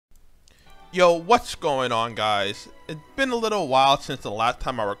Yo, what's going on, guys? It's been a little while since the last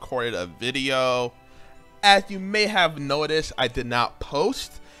time I recorded a video. As you may have noticed, I did not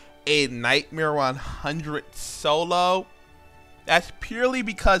post a Nightmare 100 solo. That's purely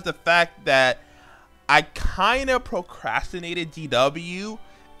because the fact that I kind of procrastinated GW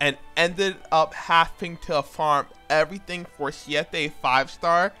and ended up having to farm everything for Siete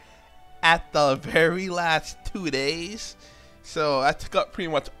 5-star at the very last 2 days. So that took up pretty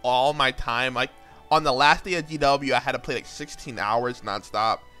much all my time. Like on the last day of GW, I had to play like 16 hours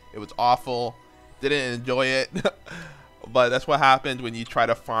nonstop. It was awful. Didn't enjoy it. But that's what happens when you try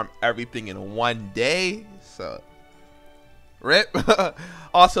to farm everything in one day. So rip.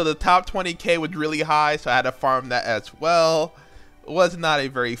 Also, the top 20k was really high, so I had to farm that as well. It was not a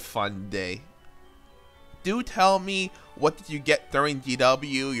very fun day. Do tell me, what did you get during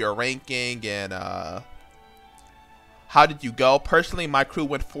GW, your ranking, and how did you go? Personally, my crew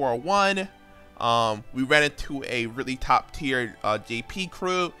went 4-1. We ran into a really top tier JP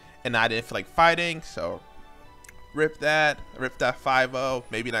crew, and I didn't feel like fighting, so rip that 5-0.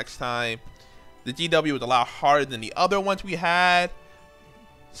 Maybe next time. The GW was a lot harder than the other ones we had,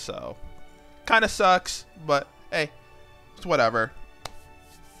 so kind of sucks, but hey, it's whatever.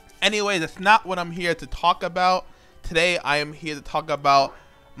 Anyway, that's not what I'm here to talk about. Today, I am here to talk about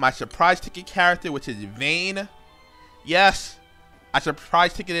my surprise ticket character, which is Vane. Yes, I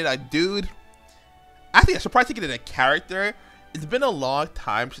surprise ticketed a dude. Actually, I surprise ticketed a character. It's been a long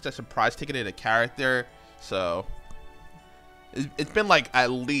time since I surprise ticketed a character, so it's been like at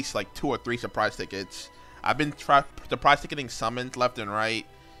least like 2 or 3 surprise tickets. I've been surprise ticketing summons left and right,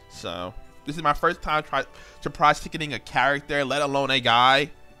 so this is my first time surprise ticketing a character, let alone a guy.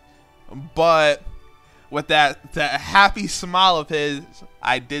 But with that happy smile of his,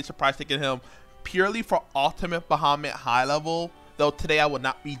 I did surprise ticket him purely for Ultimate Bahamut High Level. Though today I will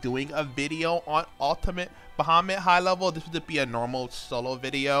not be doing a video on Ultimate Bahamut High Level. This would be a normal solo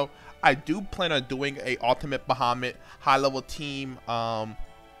video. I do plan on doing a Ultimate Bahamut High Level team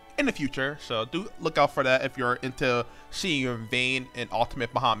in the future, so do look out for that if you're into seeing your Vane in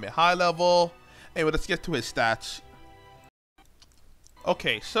Ultimate Bahamut High Level. Anyway, let's get to his stats.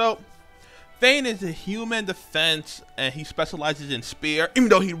 Okay, so Vane is a human defense, and he specializes in spear, even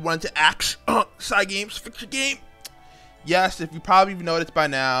though he runs to axe. Side games, fix your game. Yes, if you probably noticed by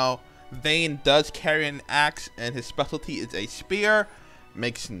now, Vane does carry an axe, and his specialty is a spear.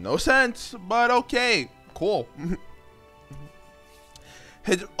 Makes no sense, but okay, cool.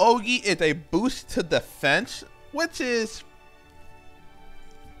 His Ogi is a boost to defense, which is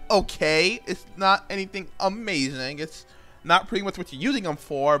okay. It's not anything amazing. It's not pretty much what you're using him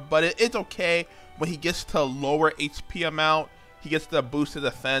for, but it is okay when he gets to lower HP amount. He gets the boost to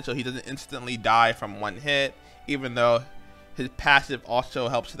defense, so he doesn't instantly die from one hit, even though his passive also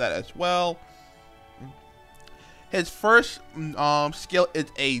helps that as well. His first skill is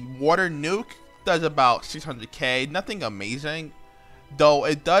a water nuke, does about 600k, nothing amazing, though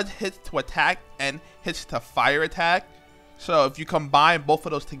it does hit to attack and hits to fire attack. So if you combine both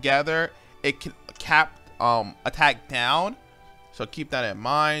of those together, it can cap attack down, so keep that in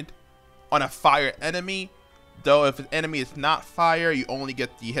mind. On a fire enemy, though, if an enemy is not fire, you only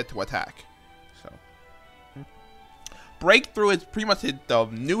get the hit to attack. So breakthrough is pretty much the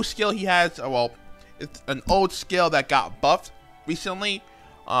new skill he has. Well, it's an old skill that got buffed recently.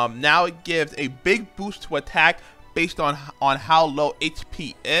 Now it gives a big boost to attack based on how low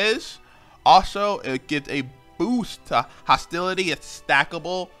HP is. Also, it gives a boost to hostility. It's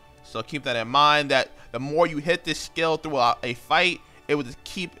stackable, so keep that in mind, that the more you hit this skill throughout a fight, it will just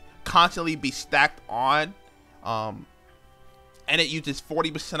constantly be stacked on. And it uses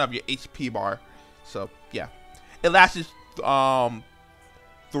 40% of your HP bar. So yeah, it lasts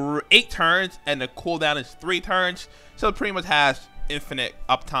through 8 turns, and the cooldown is 3 turns. So it pretty much has infinite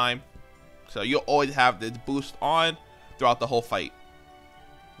uptime. So you'll always have this boost on throughout the whole fight.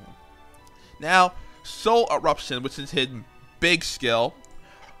 Now, Soul Eruption, which is his big skill,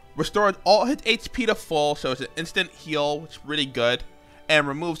 restores all his HP to full, so it's an instant heal, which is really good, and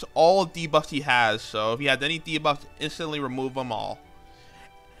removes all debuffs he has. So if he has any debuffs, instantly remove them all.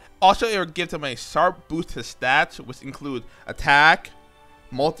 Also, it will give him a sharp boost to stats, which include attack,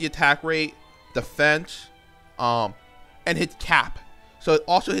 multi-attack rate, defense, and his cap. So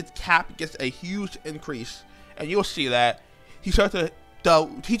also his cap gets a huge increase, and you'll see that he starts to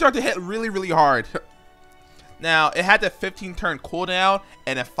hit really hard. Now, it had the 15 turn cooldown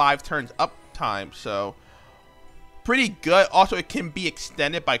and a 5 turns uptime, so pretty good. Also, it can be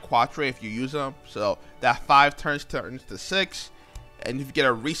extended by Quattro if you use them, so that 5 turns turns to 6, and if you get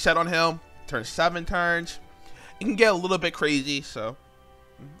a reset on him, turns 7 turns. It can get a little bit crazy, so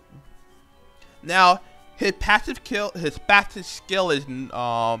Now, his passive skill is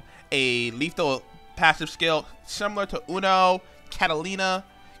a lethal passive skill similar to Uno, Catalina.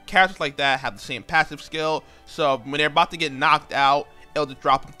 Characters like that have the same passive skill, so when they're about to get knocked out, it'll just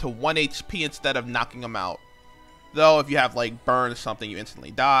drop them to 1 HP instead of knocking them out. Though, if you have like burn or something, you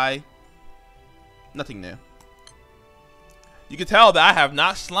instantly die. Nothing new. You can tell that I have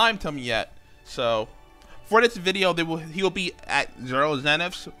not slimed him yet, so for this video, he will be at 0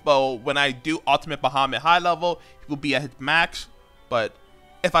 Zeniths, but when I do Ultimate Bahamut high level, he will be at his max. But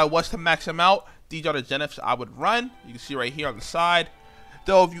if I was to max him out, these are the Zeniths I would run. You can see right here on the side.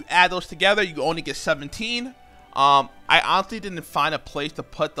 Though if you add those together, you only get 17. I honestly didn't find a place to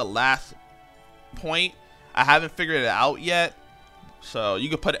put the last point. I haven't figured it out yet. So you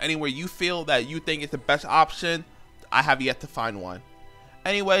can put it anywhere you feel that you think is the best option. I have yet to find one.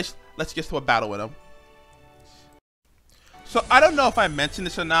 Anyways, let's get to a battle with him. So I don't know if I mentioned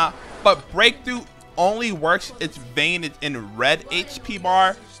this or not, but Breakthrough only works its Vane in red HP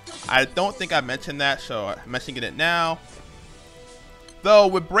bar. I don't think I mentioned that, so I'm mentioning it now. Though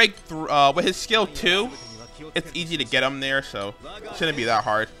with Breakthrough, with his skill 2, it's easy to get him there, so it shouldn't be that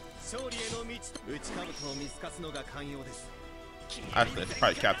hard. Actually, let's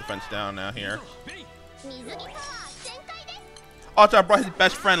probably cap the fence down now here. Also, I brought his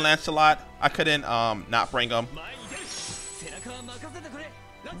best friend Lancelot. I couldn't not bring him.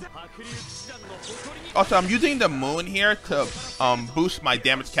 Also, I'm using the moon here to boost my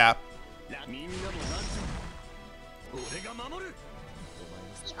damage cap.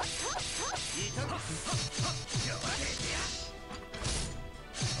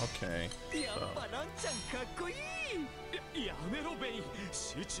 Okay. So.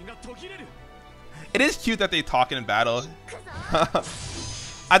 It is cute that they talk in battle.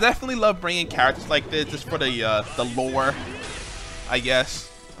 I definitely love bringing characters like this just for the lore, I guess.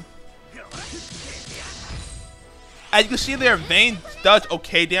 As you can see there, Vane does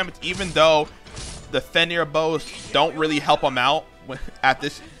okay damage, even though the Fenrir bows don't really help him out at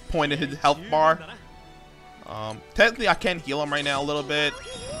this point in his health bar. Technically, I can heal him right now a little bit.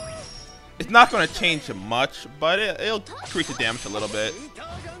 It's not going to change much, but it'll increase the damage a little bit.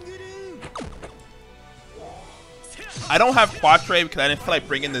 I don't have Quad Trade because I didn't feel like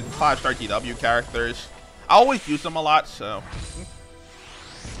bringing the 5-star DW characters. I always use them a lot, so.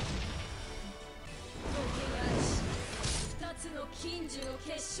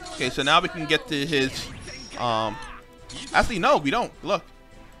 Okay, so now we can get to his. Actually, no, we don't. Look,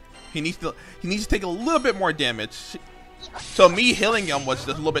 he needs to take a little bit more damage. So me healing him was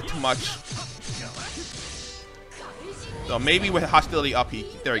just a little bit too much. So maybe with hostility up,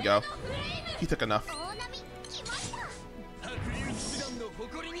 there we go. He took enough.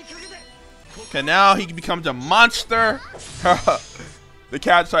 Okay, now he becomes a monster. The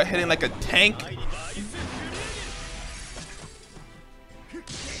character start hitting like a tank.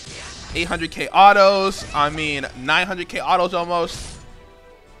 800k autos. I mean, 900k autos almost.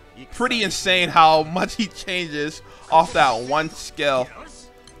 Pretty insane how much he changes off that one skill.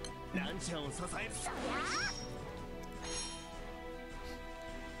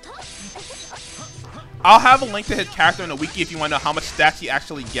 I'll have a link to his character in the wiki if you want to know how much stats he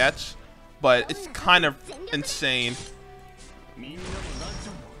actually gets, but it's kind of insane.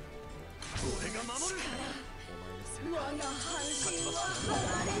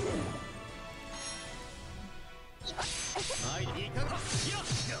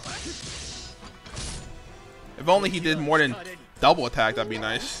 If only he did more than double attack, that'd be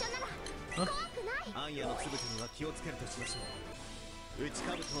nice. Huh? Good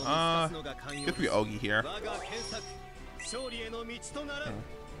for Ogi here. I'm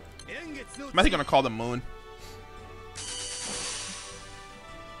actually gonna call the moon.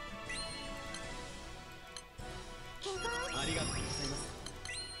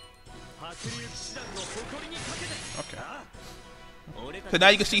 Okay. So now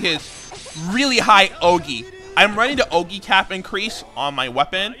you can see his really high Ogi. I'm running the Ogi cap increase on my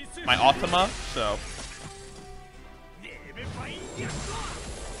weapon, my Ultima, so.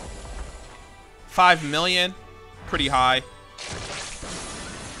 5 million, pretty high.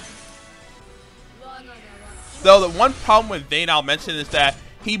 Though the one problem with Vane I'll mention is that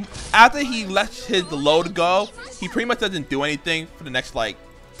after he lets his load go, he pretty much doesn't do anything for the next like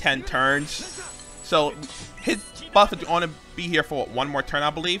 10 turns. So his buff is going to be here for one more turn, I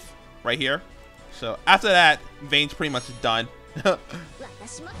believe, right here. So after that, Vane's pretty much done.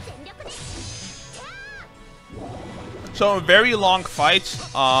 So in very long fights,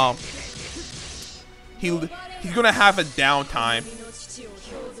 he's gonna have a downtime.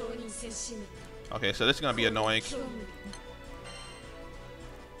 Okay, so this is gonna be annoying.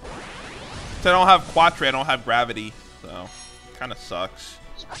 So I don't have Quattro, I don't have Gravity. So, kind of sucks.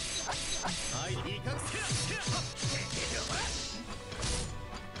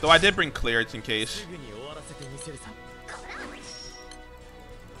 Though I did bring clearance in case.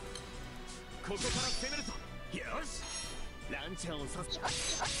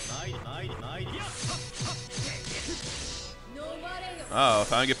 Oh,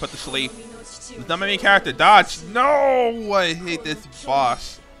 time to get put to sleep. It's not my main character. Dodge. No! I hate this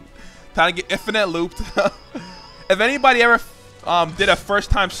boss. Time to get infinite looped. If anybody ever did a first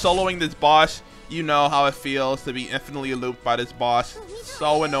time soloing this boss, you know how it feels to be infinitely looped by this boss.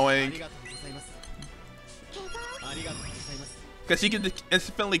 So annoying. Because she can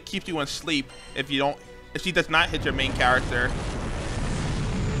instantly keep you in sleep if she does not hit your main character.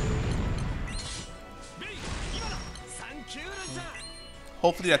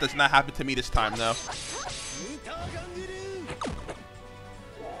 Hopefully that does not happen to me this time though.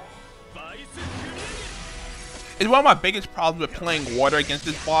 It's one of my biggest problems with playing water against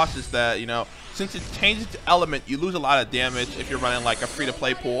this boss is that, you know, since it changes its element, you lose a lot of damage if you're running like a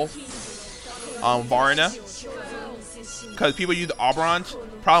free-to-play pool. Varna. Because people use the Oberons.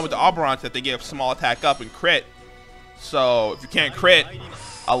 Problem with the Oberons is that they give small attack up and crit. So if you can't crit,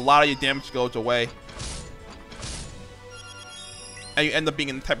 a lot of your damage goes away. And you end up being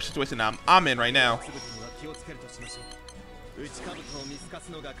in the type of situation that I'm in right now.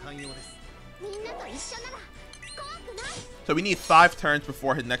 So we need 5 turns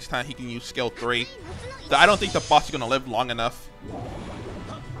before his next time he can use skill 3. So I don't think the boss is going to live long enough.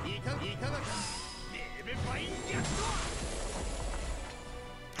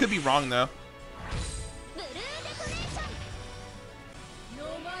 Could be wrong though.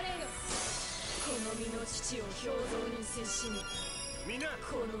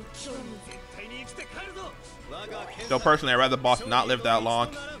 So personally, I'd rather the boss not live that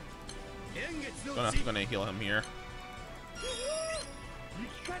long. Gonna heal him here.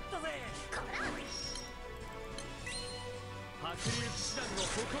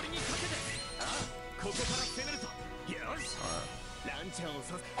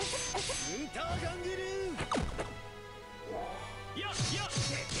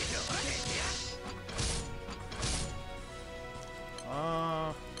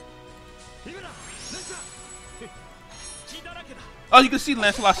 Oh, you can see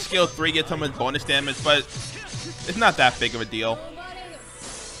Lancelot's skill 3 gets him his bonus damage, but it's not that big of a deal.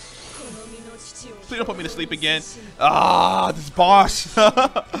 Please don't put me to sleep again. Ah, this boss.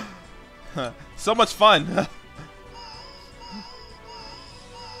 So much fun.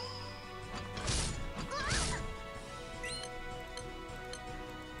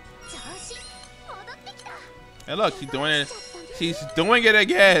 Hey, look, she's doing it. She's doing it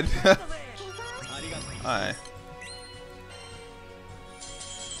again. Alright.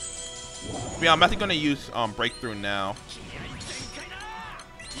 Yeah, I'm actually gonna use breakthrough now.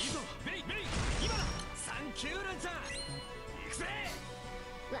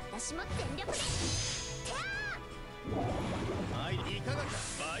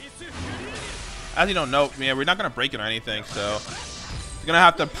 As you don't know, man, we're not gonna break it or anything, so you're gonna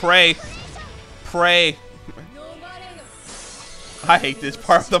have to pray. I hate this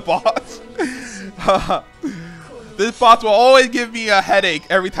part of the boss. This boss will always give me a headache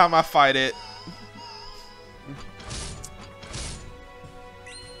every time I fight it.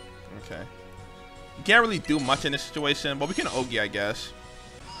 Okay. You can't really do much in this situation, but we can Ogi, I guess.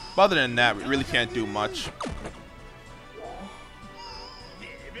 But other than that, we really can't do much.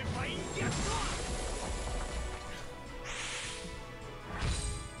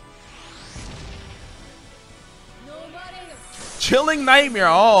 Chilling Nightmare.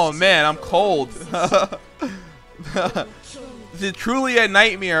 Oh man, I'm cold. Is it truly a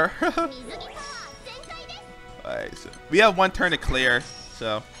nightmare? Alright, so we have 1 turn to clear.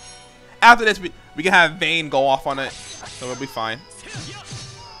 So after this, we can have Vane go off on it. So we'll be fine.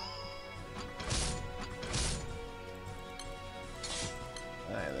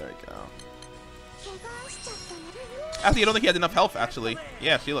 Alright, there we go. Actually, I don't think he had enough health, actually.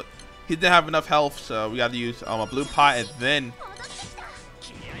 Yeah, see, look. He didn't have enough health, so we got to use a blue pot and then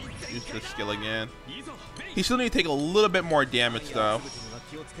use the skill again. He still needs to take a little bit more damage, though.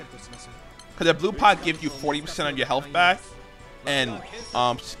 Because the blue pot gives you 40% of your health back, and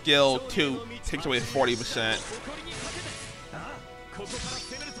skill 2 takes away 40%.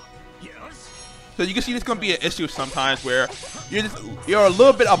 So you can see there's going to be an issue sometimes where you're a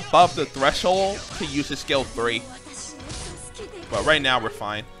little bit above the threshold to use the skill 3. But right now we're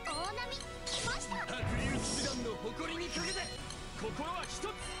fine.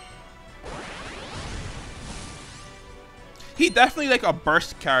 He definitely like a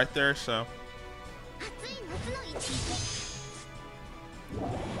burst character, so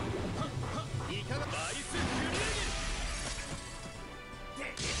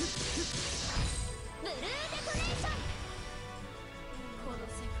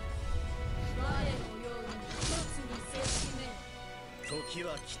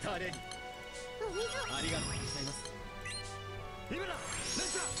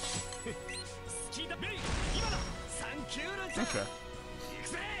Okay.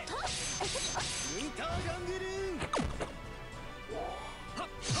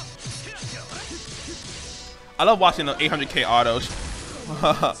 I love watching the 800k autos.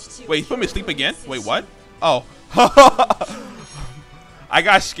 Wait, he put me to sleep again? Wait, what? Oh. I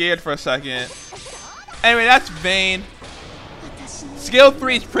got scared for a second. Anyway, that's Vane. Skill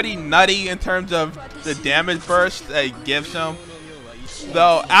 3 is pretty nutty in terms of the damage burst that it gives him.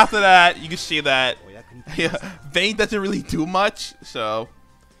 Though, after that, you can see that Vane doesn't really do much. So,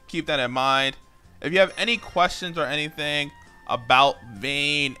 keep that in mind. If you have any questions or anything about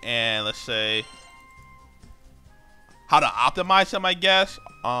Vane and, let's say, how to optimize him, I guess,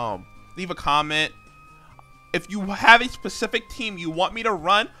 leave a comment. If you have a specific team you want me to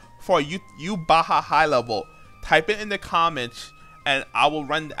run for you Baja high level, type it in the comments and I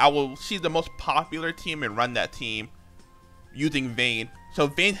will see the most popular team and run that team using Vane. So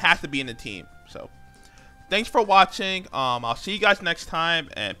Vane has to be in the team. So thanks for watching. I'll see you guys next time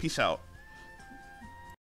and peace out.